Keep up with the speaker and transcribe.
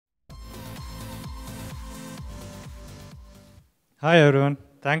Hi, everyone.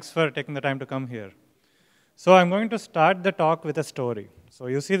 Thanks for taking the time to come here. So I'm going to start the talk with a story. So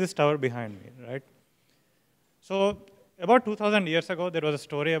you see this tower behind me, right? So about 2,000 years ago, there was a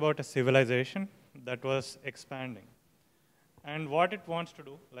story about a civilization that was expanding. And what it wants to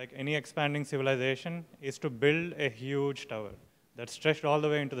do, like any expanding civilization, is to build a huge tower that stretched all the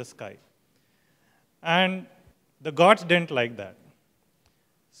way into the sky. And the gods didn't like that.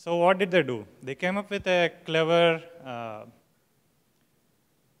 So what did they do? They came up with a clever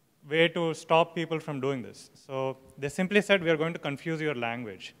way to stop people from doing this. So they simply said, we are going to confuse your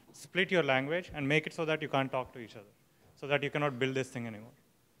language, split your language, and make it so that you can't talk to each other, so that you cannot build this thing anymore.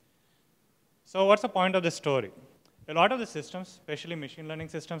 So what's the point of this story? A lot of the systems, especially machine learning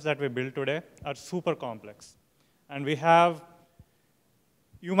systems that we build today, are super complex. And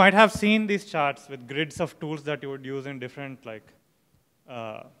you might have seen these charts with grids of tools that you would use in different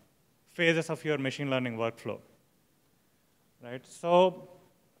phases of your machine learning workflow, right? So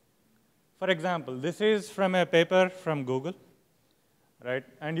for example, this is from a paper from Google, right?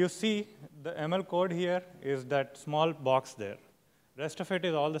 And you see the ML code here is that small box there. Rest of it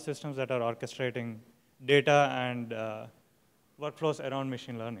is all the systems that are orchestrating data and workflows around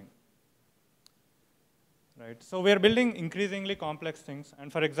machine learning, right? So we are building increasingly complex things.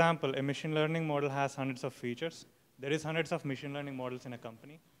 And for example, a machine learning model has hundreds of features. There is hundreds of machine learning models in a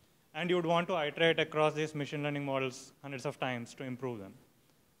company. And you would want to iterate across these machine learning models hundreds of times to improve them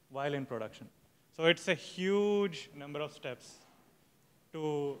while in production. So it's a huge number of steps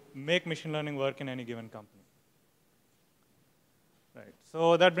to make machine learning work in any given company. Right.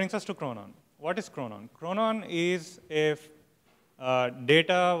 So that brings us to Chronon. What is Chronon? Chronon is a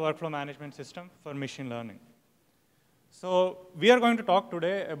data workflow management system for machine learning. So we are going to talk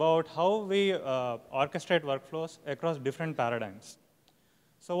today about how we orchestrate workflows across different paradigms.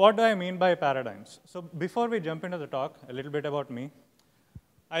 So what do I mean by paradigms? So before we jump into the talk, a little bit about me.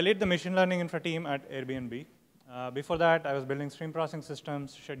 I lead the machine learning infra team at Airbnb. Before that, I was building stream processing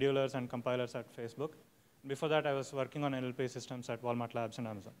systems, schedulers, and compilers at Facebook. Before that, I was working on NLP systems at Walmart Labs and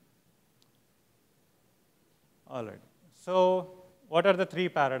Amazon. All right. So what are the three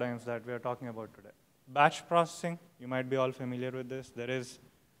paradigms that we are talking about today? Batch processing, you might be all familiar with this. There is,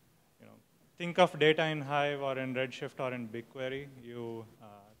 think of data in Hive or in Redshift or in BigQuery. You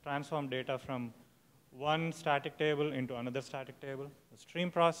transform data from one static table into another static table.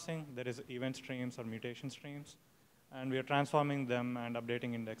 Stream processing, there is event streams or mutation streams, and we are transforming them and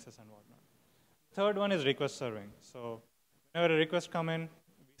updating indexes and whatnot. Third one is request serving. So whenever a request comes in,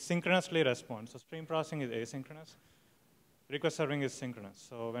 we synchronously respond. So stream processing is asynchronous. Request serving is synchronous.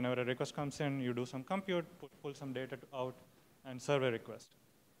 So whenever a request comes in, you do some compute, pull some data out, and serve a request.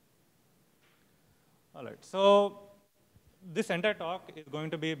 All right, so this entire talk is going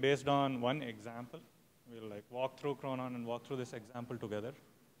to be based on one example. We'll walk through Chronon and walk through this example together.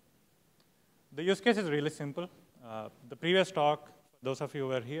 The use case is really simple. The previous talk, those of you who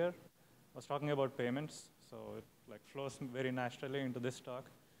were here, was talking about payments. So it flows very naturally into this talk.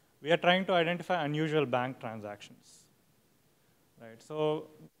 We are trying to identify unusual bank transactions, right? So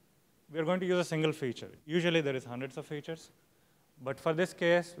we are going to use a single feature. Usually there is hundreds of features. But for this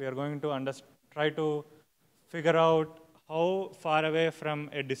case, we are going to try to figure out how far away from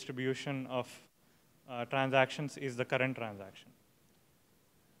a distribution of transactions is the current transaction.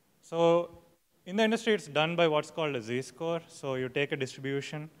 So in the industry, it's done by what's called a z-score. So you take a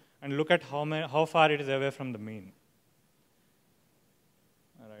distribution and look at how far it is away from the mean.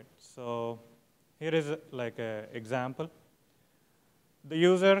 All right. So here is an example. The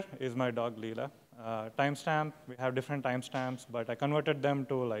user is my dog, Leela. Timestamp, we have different timestamps, but I converted them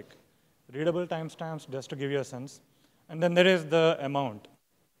to readable timestamps just to give you a sense. And then there is the amount,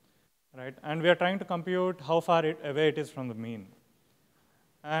 right? And we are trying to compute how far away it is from the mean.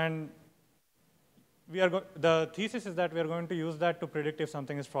 And the thesis is that we are going to use that to predict if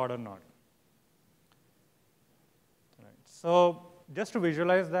something is fraud or not. Right. So just to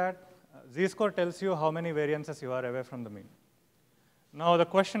visualize that, z-score tells you how many variances you are away from the mean. Now the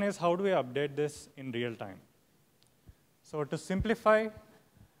question is, how do we update this in real time? So to simplify,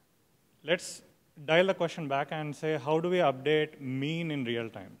 let's dial the question back and say, how do we update mean in real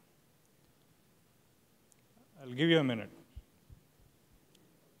time? I'll give you a minute.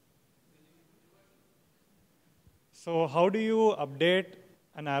 So how do you update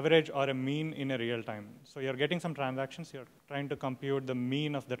an average or a mean in a real time? So you're getting some transactions. You're trying to compute the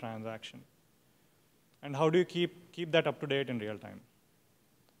mean of the transaction. And how do you keep that up to date in real time?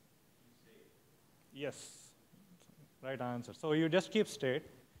 Yes, right answer. So you just keep state.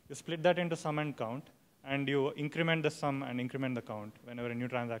 You split that into sum and count, and you increment the sum and increment the count whenever a new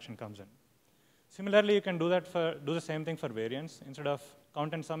transaction comes in. Similarly, you can do the same thing for variance. Instead of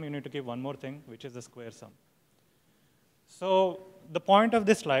count and sum, you need to keep one more thing, which is the square sum. So the point of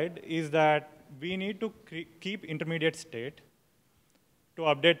this slide is that we need to keep intermediate state to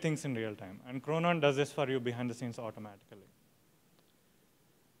update things in real time. And Chronon does this for you behind the scenes automatically.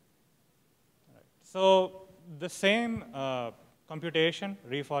 Right. So the same computation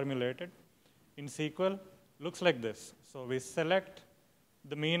reformulated in SQL looks like this. So we select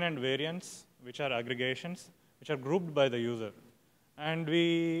the mean and variance, which are aggregations, which are grouped by the user. And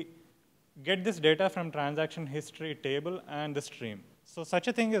we get this data from transaction history table and the stream. So such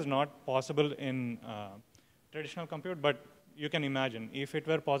a thing is not possible in traditional compute, but you can imagine if it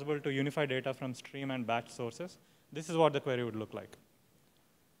were possible to unify data from stream and batch sources, this is what the query would look like.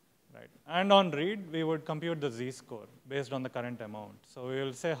 Right. And on read, we would compute the z-score based on the current amount. So we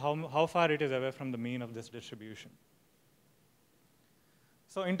will say how far it is away from the mean of this distribution.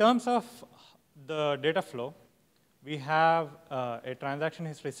 So in terms of the data flow, we have a transaction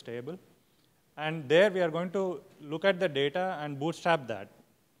history table. And there we are going to look at the data and bootstrap that,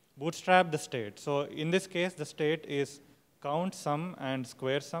 bootstrap the state. So in this case, the state is count, sum, and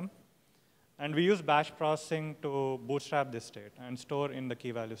square sum. And we use batch processing to bootstrap this state and store in the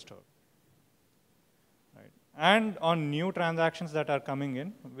key value store. Right. And on new transactions that are coming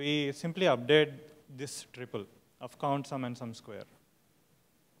in, we simply update this triple of count, sum, and sum square.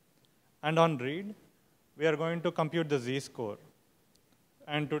 And on read, we are going to compute the z-score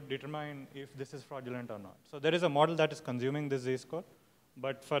and to determine if this is fraudulent or not. So there is a model that is consuming this z-score,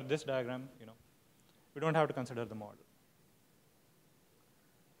 but for this diagram, we don't have to consider the model.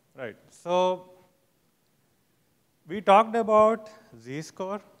 Right. So we talked about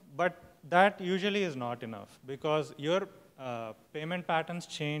z-score, but that usually is not enough because your payment patterns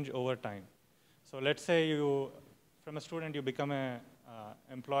change over time. So let's say from a student, you become a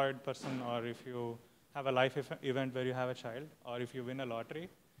employed person, or if you have a life event where you have a child, or if you win a lottery,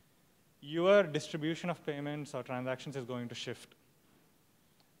 your distribution of payments or transactions is going to shift,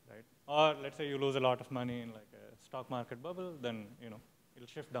 right? Or let's say you lose a lot of money in like a stock market bubble, then it'll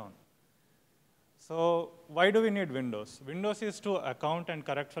shift down. So why do we need windows? Windows is to account and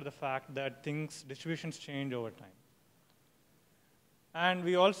correct for the fact that distributions change over time. And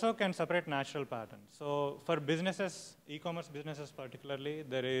we also can separate natural patterns. So for businesses, e-commerce businesses particularly,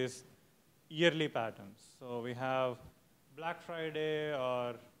 there is yearly patterns. So we have Black Friday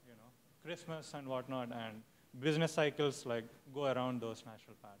or Christmas and whatnot, and business cycles like go around those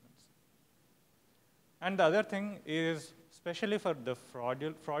natural patterns. And the other thing is, especially for the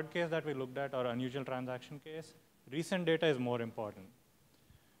fraud case that we looked at or unusual transaction case, recent data is more important.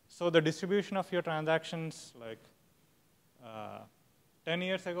 So the distribution of your transactions like 10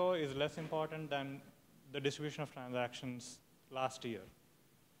 years ago is less important than the distribution of transactions last year.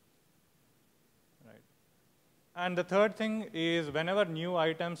 Right. And the third thing is whenever new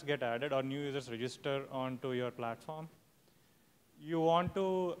items get added or new users register onto your platform, you want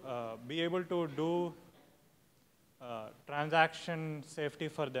to be able to do transaction safety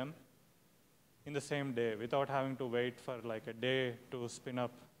for them in the same day without having to wait for like a day to spin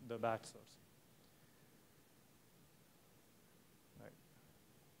up the batch source. Right.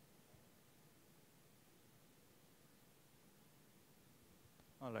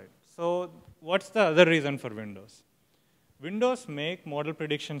 All right. So what's the other reason for Windows? Windows make model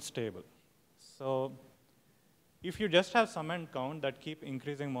prediction stable. So if you just have sum and count that keep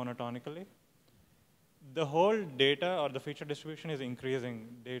increasing monotonically, the whole data or the feature distribution is increasing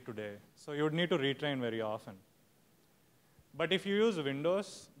day to day. So you would need to retrain very often. But if you use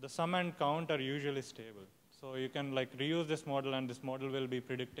Windows, the sum and count are usually stable. So you can like reuse this model, and this model will be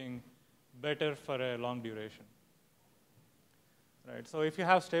predicting better for a long duration. Right. So if you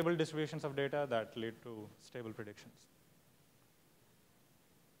have stable distributions of data, that lead to stable predictions.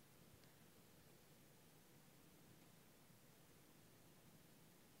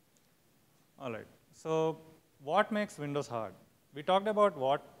 All right. So what makes Windows hard? We talked about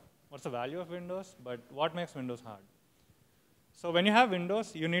what's the value of Windows, but what makes Windows hard? So when you have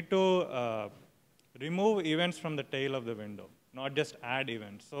Windows, you need to remove events from the tail of the window, not just add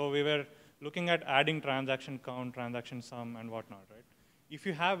events. So we were looking at adding transaction count, transaction sum, and whatnot, right? If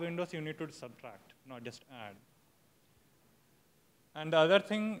you have Windows, you need to subtract, not just add. And the other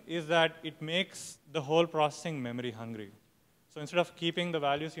thing is that it makes the whole processing memory hungry. So instead of keeping the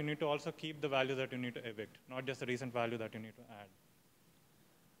values, you need to also keep the values that you need to evict, not just the recent value that you need to add.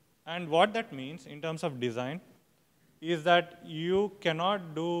 And what that means in terms of design is that you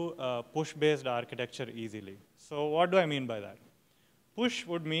cannot do push-based architecture easily. So what do I mean by that? Push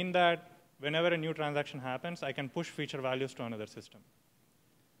would mean that whenever a new transaction happens, I can push feature values to another system.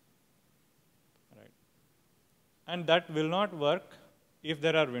 And that will not work if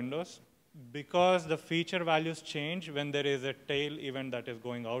there are windows, because the feature values change when there is a tail event that is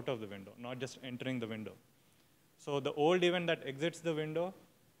going out of the window, not just entering the window. So the old event that exits the window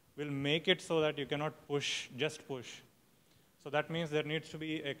will make it so that you cannot push, just push. So that means there needs to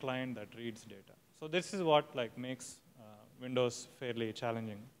be a client that reads data. So this is what makes Windows fairly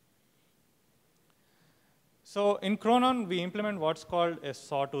challenging. So in Chronon, we implement what's called a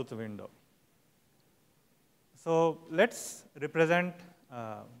sawtooth window. So let's represent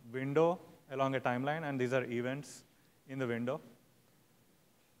a window along a timeline, and these are events in the window,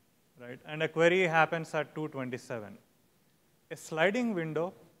 right? And a query happens at 2:27. A sliding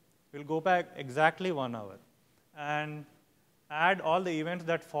window will go back exactly 1 hour and add all the events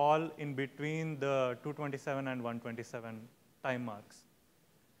that fall in between the 2:27 and 1:27 time marks.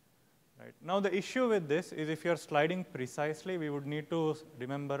 Right. Now the issue with this is if you're sliding precisely, we would need to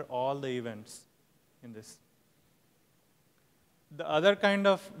remember all the events in this. The other kind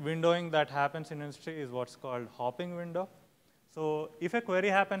of windowing that happens in industry is what's called hopping window. So if a query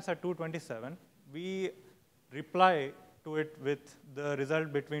happens at 2:27, we reply to it with the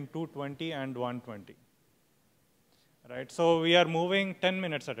result between 2:20 and 1:20. Right? So we are moving 10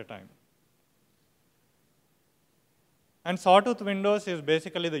 minutes at a time. And sawtooth windows is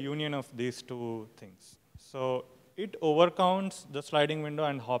basically the union of these two things. So it overcounts the sliding window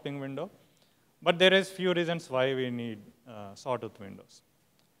and hopping window, but there is few reasons why we need sawtooth windows.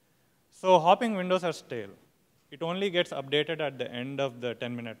 So hopping windows are stale. It only gets updated at the end of the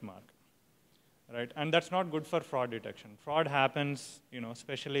 10-minute mark, right? And that's not good for fraud detection. Fraud happens,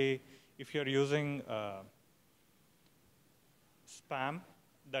 especially if you're using spam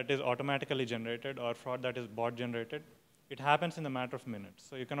that is automatically generated or fraud that is bot generated. It happens in a matter of minutes,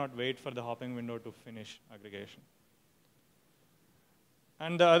 so you cannot wait for the hopping window to finish aggregation.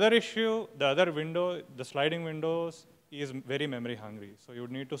 And the other issue, the other window, the sliding windows, is very memory hungry. So you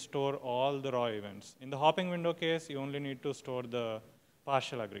would need to store all the raw events. In the hopping window case, you only need to store the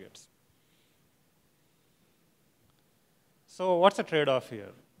partial aggregates. So what's the trade-off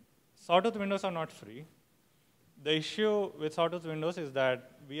here? Sawtooth windows are not free. The issue with sawtooth windows is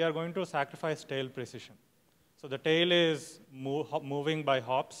that we are going to sacrifice tail precision. So the tail is moving by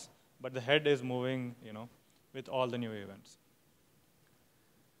hops, but the head is moving, with all the new events.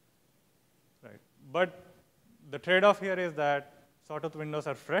 Right. But the trade-off here is that sawtooth windows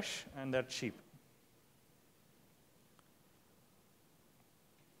are fresh and they're cheap.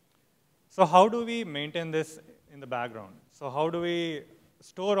 So how do we maintain this in the background? So how do we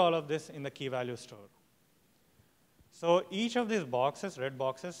store all of this in the key value store? So each of these boxes, red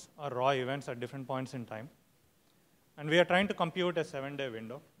boxes, are raw events at different points in time. And we are trying to compute a 7-day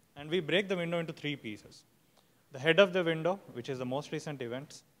window. And we break the window into 3 pieces. The head of the window, which is the most recent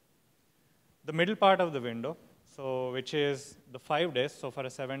events. The middle part of the window, which is the 5 days. So for a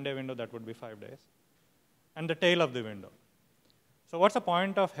 7-day window, that would be 5 days. And the tail of the window. So what's the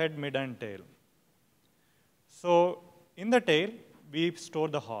point of head, mid, and tail? So in the tail, we store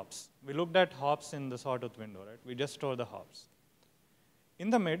the hops. We looked at hops in the sawtooth window, right? We just store the hops. In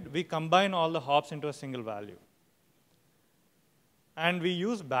the mid, we combine all the hops into a single value. And we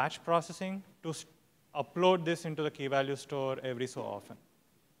use batch processing to upload this into the key value store every so often.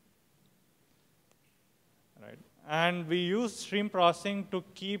 Right? And we use stream processing to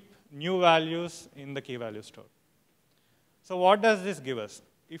keep new values in the key value store. So what does this give us?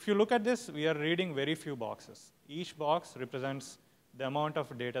 If you look at this, we are reading very few boxes. Each box represents the amount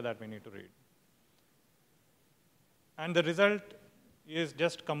of data that we need to read. And the result is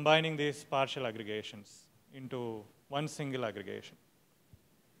just combining these partial aggregations into one single aggregation.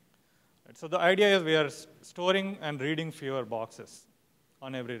 Right, so the idea is we are storing and reading fewer boxes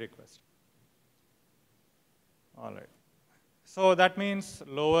on every request. All right. So that means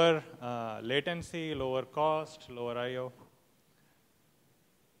lower latency, lower cost, lower I/O.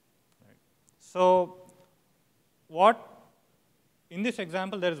 Right. So in this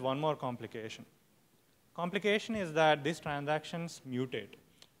example, there is one more complication. Complication is that these transactions mutate.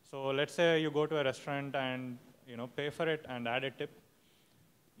 So let's say you go to a restaurant and pay for it and add a tip.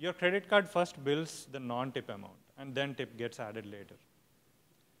 Your credit card first bills the non-tip amount, and then tip gets added later.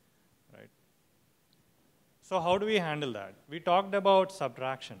 Right? So how do we handle that? We talked about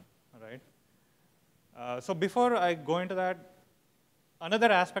subtraction, right? So before I go into that,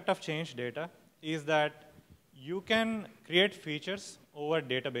 another aspect of change data is that you can create features over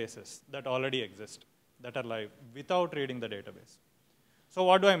databases that already exist, that are live, without reading the database. So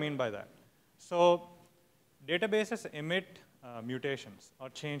what do I mean by that? So databases emit mutations or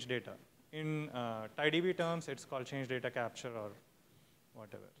change data. In TiDB terms, it's called change data capture or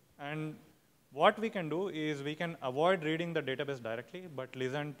whatever. And What we can do is we can avoid reading the database directly, but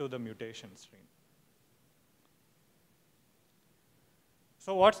listen to the mutation stream.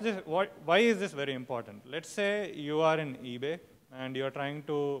 So why is this very important? Let's say you are in eBay and you're trying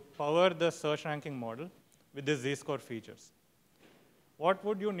to power the search ranking model with the Z-score features. What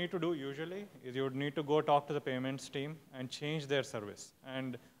would you need to do usually is you would need to go talk to the payments team and change their service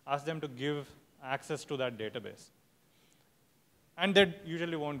and ask them to give access to that database. And they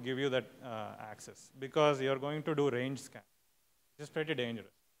usually won't give you that access because you're going to do range scan, which is pretty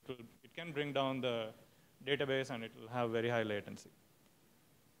dangerous. It can bring down the database and it will have very high latency.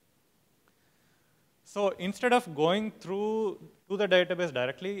 So instead of going through to the database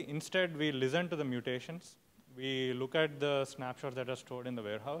directly, instead we listen to the mutations. We look at the snapshots that are stored in the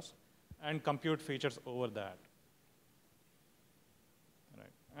warehouse and compute features over that. Right.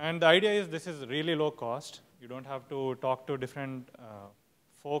 And the idea is this is really low cost. You don't have to talk to different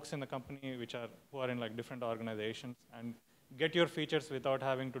folks in the company who are in like different organizations and get your features without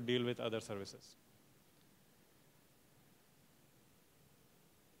having to deal with other services.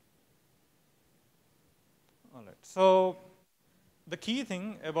 All right. So the key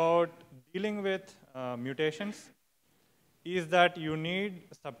thing about dealing with mutations is that you need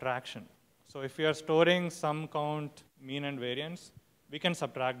subtraction. So if you are storing sum, count, mean, and variance, we can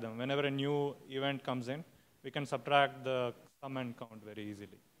subtract them. Whenever a new event comes in, we can subtract the sum and count very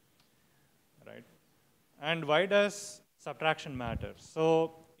easily, right? And why does subtraction matter?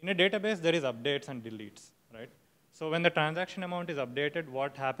 So in a database, there is updates and deletes, right? So when the transaction amount is updated,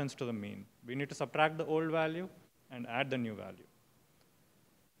 what happens to the mean? We need to subtract the old value and add the new value.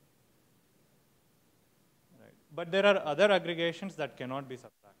 Right. But there are other aggregations that cannot be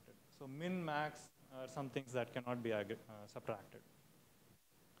subtracted. So min, max are some things that cannot be subtracted.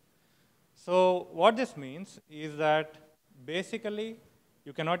 So what this means is that basically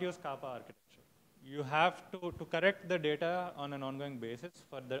you cannot use kappa architecture. You have to correct the data on an ongoing basis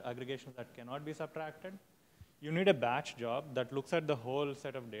for the aggregations that cannot be subtracted. You need a batch job that looks at the whole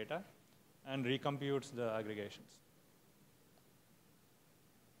set of data and recomputes the aggregations.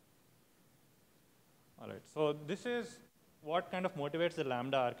 All right, so this is what kind of motivates the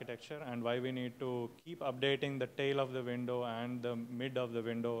Lambda architecture and why we need to keep updating the tail of the window and the mid of the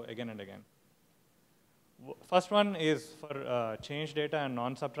window again and again. First one is for change data and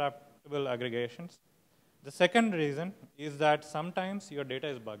non-subtractable aggregations. The second reason is that sometimes your data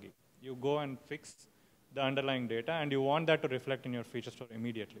is buggy. You go and fix the underlying data, and you want that to reflect in your feature store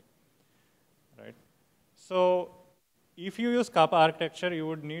immediately, right? So if you use kappa architecture, you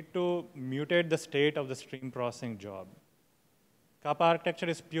would need to mutate the state of the stream processing job. Kappa architecture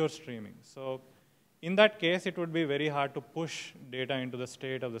is pure streaming. So in that case, it would be very hard to push data into the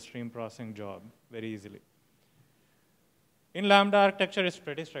state of the stream processing job very easily. In Lambda architecture, it's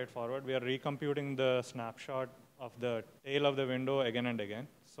pretty straightforward. We are recomputing the snapshot of the tail of the window again and again.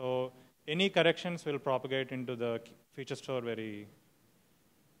 So any corrections will propagate into the feature store very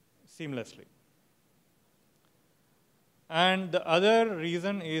seamlessly. And the other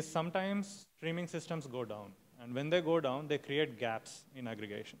reason is sometimes streaming systems go down. And when they go down, they create gaps in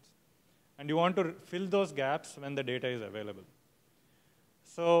aggregations. And you want to fill those gaps when the data is available.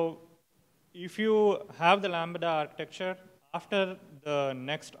 So if you have the Lambda architecture, after the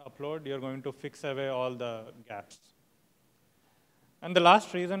next upload, you're going to fix away all the gaps. And the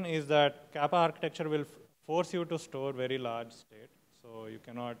last reason is that kappa architecture will force you to store very large state. So you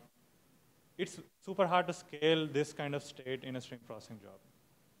cannot, it's super hard to scale this kind of state in a stream processing job.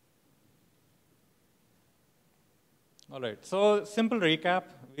 All right, so simple recap.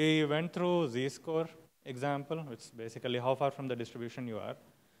 We went through Z-score example, which is basically how far from the distribution you are,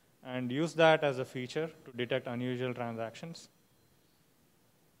 and use that as a feature to detect unusual transactions.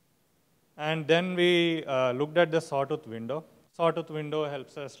 And then we looked at the sawtooth window. Sawtooth window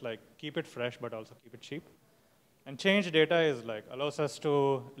helps us like keep it fresh, but also keep it cheap. And change data is like allows us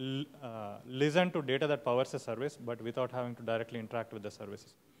to listen to data that powers a service, but without having to directly interact with the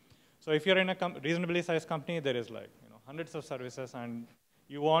services. So if you're in a reasonably sized company, there is like hundreds of services, and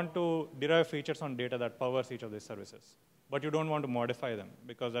you want to derive features on data that powers each of these services. But you don't want to modify them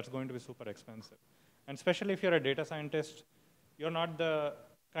because that's going to be super expensive. And especially if you're a data scientist, you're not the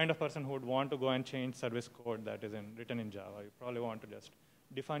kind of person who would want to go and change service code that is written in Java. You probably want to just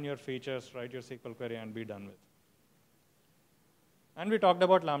define your features, write your SQL query, and be done with. And we talked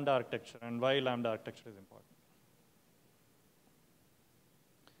about Lambda architecture and why Lambda architecture is important.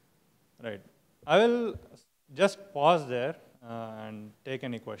 Right. I will just pause there and take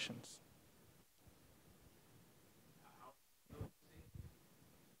any questions.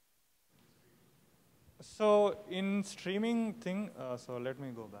 So in streaming thing, so let me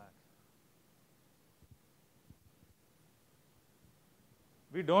go back.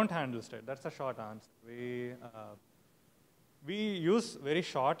 We don't handle state. That's a short answer. We use very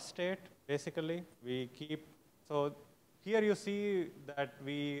short state, basically. We keep, so here you see that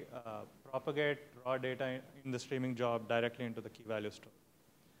we propagate raw data in the streaming job directly into the key value store.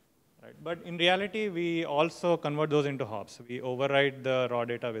 Right? But in reality, we also convert those into hops. We override the raw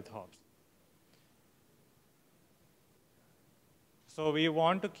data with hops. So we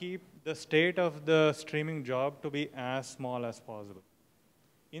want to keep the state of the streaming job to be as small as possible.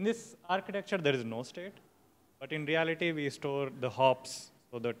 In this architecture, there is no state. But in reality, we store the hops,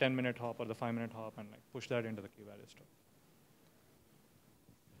 so the 10-minute hop or the 5-minute hop, and like push that into the key value store.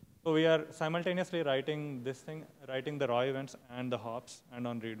 So we are simultaneously writing this thing, writing the raw events and the hops, and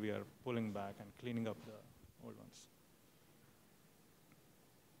on read we are pulling back and cleaning up the old ones.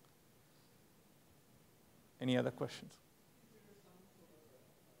 Any other questions?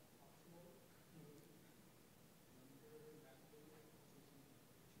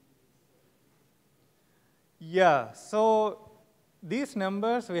 Yeah, so these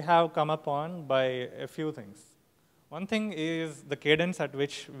numbers we have come upon by a few things. One thing is the cadence at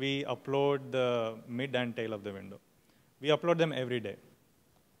which we upload the mid and tail of the window. We upload them every day.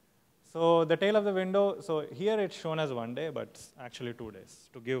 So the tail of the window, so here it's shown as 1 day, but it's actually 2 days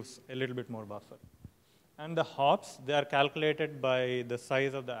to give a little bit more buffer. And the hops, they are calculated by the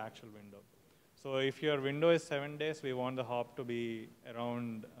size of the actual window. So if your window is 7 days, we want the hop to be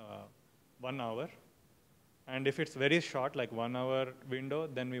around 1 hour. And if it's very short, like 1 hour window,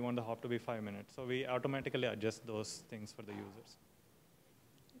 then we want the hop to be 5 minutes. So we automatically adjust those things for the users.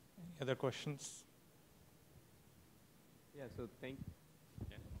 Any other questions? Yeah, so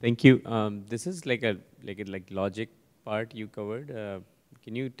thank you. This is like a logic part you covered.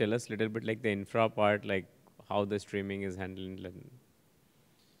 Can you tell us a little bit like the infra part, like how the streaming is handled?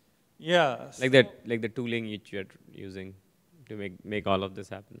 Yeah. Like that, like the tooling which you're using to make all of this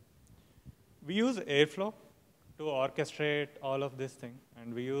happen. We use Airflow to orchestrate all of this thing,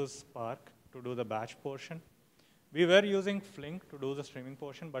 and we use Spark to do the batch portion. We were using Flink to do the streaming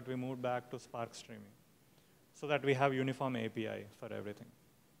portion, but we moved back to Spark streaming so that we have uniform API for everything.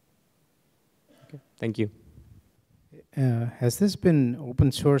 Okay, thank you. Has this been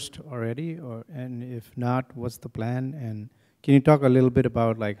open sourced already, and if not, what's the plan? And can you talk a little bit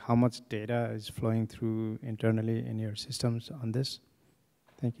about like how much data is flowing through internally in your systems on this?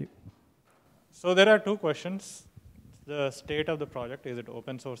 Thank you. So there are two questions. The state of the project, is it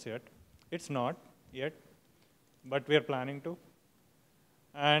open source yet? It's not yet, but we are planning to.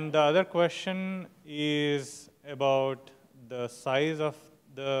 And the other question is about the size of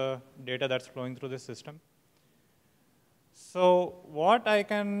the data that's flowing through the system. So what I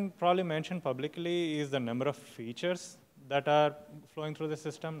can probably mention publicly is the number of features that are flowing through the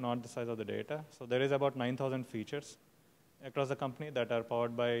system, not the size of the data. So there is about 9,000 features across the company that are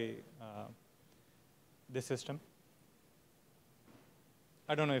powered by this system.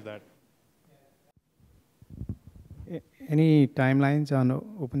 I don't know if that. Any timelines on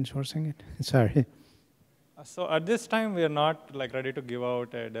open sourcing it? Sorry. So at this time, we are not like ready to give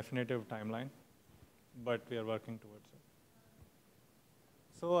out a definitive timeline, but we are working towards it.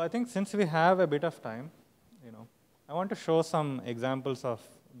 So I think since we have a bit of time, I want to show some examples of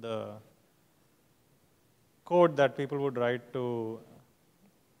the code that people would write to.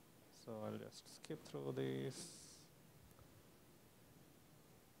 So I'll just skip through these.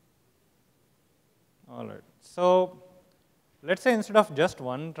 All right. So let's say instead of just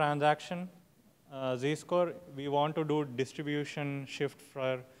one transaction, Z-score, we want to do distribution shift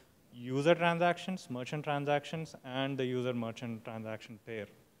for user transactions, merchant transactions, and the user-merchant transaction pair.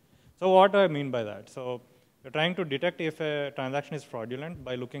 So what do I mean by that? So we're trying to detect if a transaction is fraudulent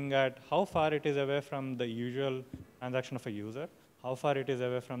by looking at how far it is away from the usual transaction of a user, how far it is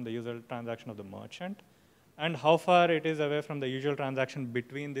away from the usual transaction of the merchant, and how far it is away from the usual transaction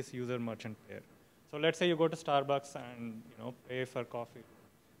between this user-merchant pair. So let's say you go to Starbucks and pay for coffee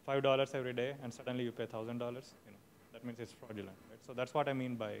 $5 every day, and suddenly you pay $1,000. That means it's fraudulent. Right? So that's what I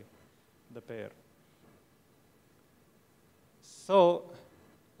mean by the pair. So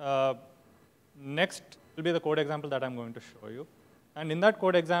next will be the code example that I'm going to show you. And in that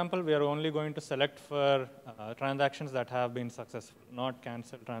code example, we are only going to select for transactions that have been successful, not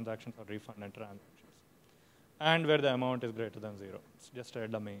canceled transactions or refunded transactions, and where the amount is greater than 0. It's just a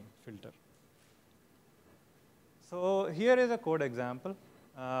dummy filter. So here is a code example.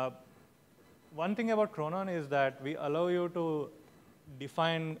 One thing about Chronon is that we allow you to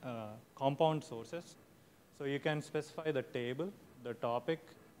define compound sources. So you can specify the table, the topic,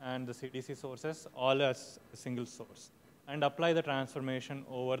 and the CDC sources all as a single source, and apply the transformation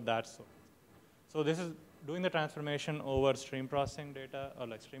over that source. So this is doing the transformation over stream processing data or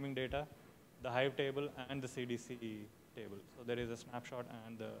like streaming data, the Hive table and the CDC table. So there is a snapshot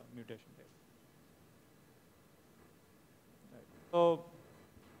and the mutation table. Right. So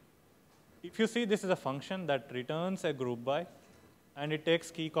if you see, this is a function that returns a group by, and it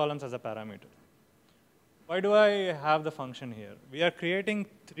takes key columns as a parameter. Why do I have the function here? We are creating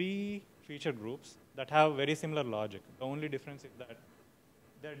 3 feature groups that have very similar logic. The only difference is that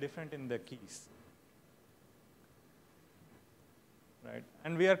they're different in the keys. Right?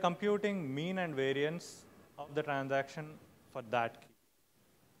 And we are computing mean and variance of the transaction for that key.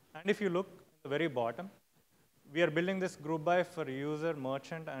 And if you look at the very bottom, we are building this group by for user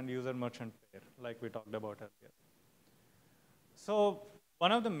merchant and user merchant pair, like we talked about earlier. So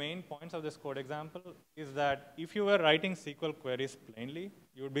one of the main points of this code example is that if you were writing SQL queries plainly,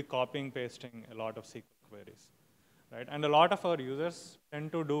 you would be copying, pasting a lot of SQL queries. Right? And a lot of our users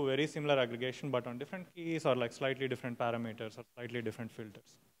tend to do very similar aggregation, but on different keys or like slightly different parameters or slightly different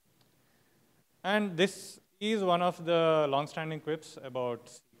filters. And this is one of the long-standing quips about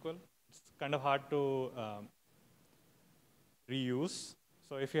SQL. It's kind of hard to reuse.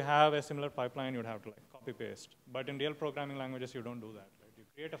 So if you have a similar pipeline, you'd have to like copy paste. But in real programming languages, you don't do that. Right? You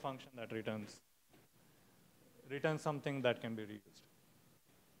create a function that returns something that can be reused.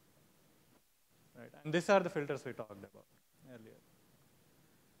 Right? And these are the filters we talked about earlier.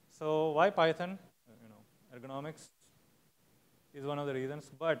 So why Python? Ergonomics is one of the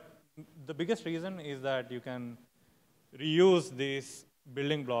reasons. But the biggest reason is that you can reuse these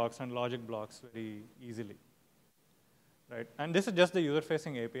building blocks and logic blocks very easily. Right? And this is just the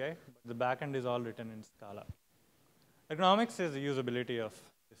user-facing API. But the backend is all written in Scala. Ergonomics is the usability of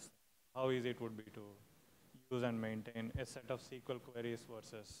this, how easy it would be to use and maintain a set of SQL queries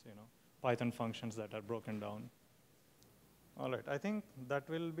versus Python functions that are broken down. All right, I think that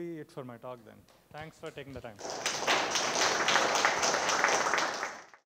will be it for my talk then. Thanks for taking the time.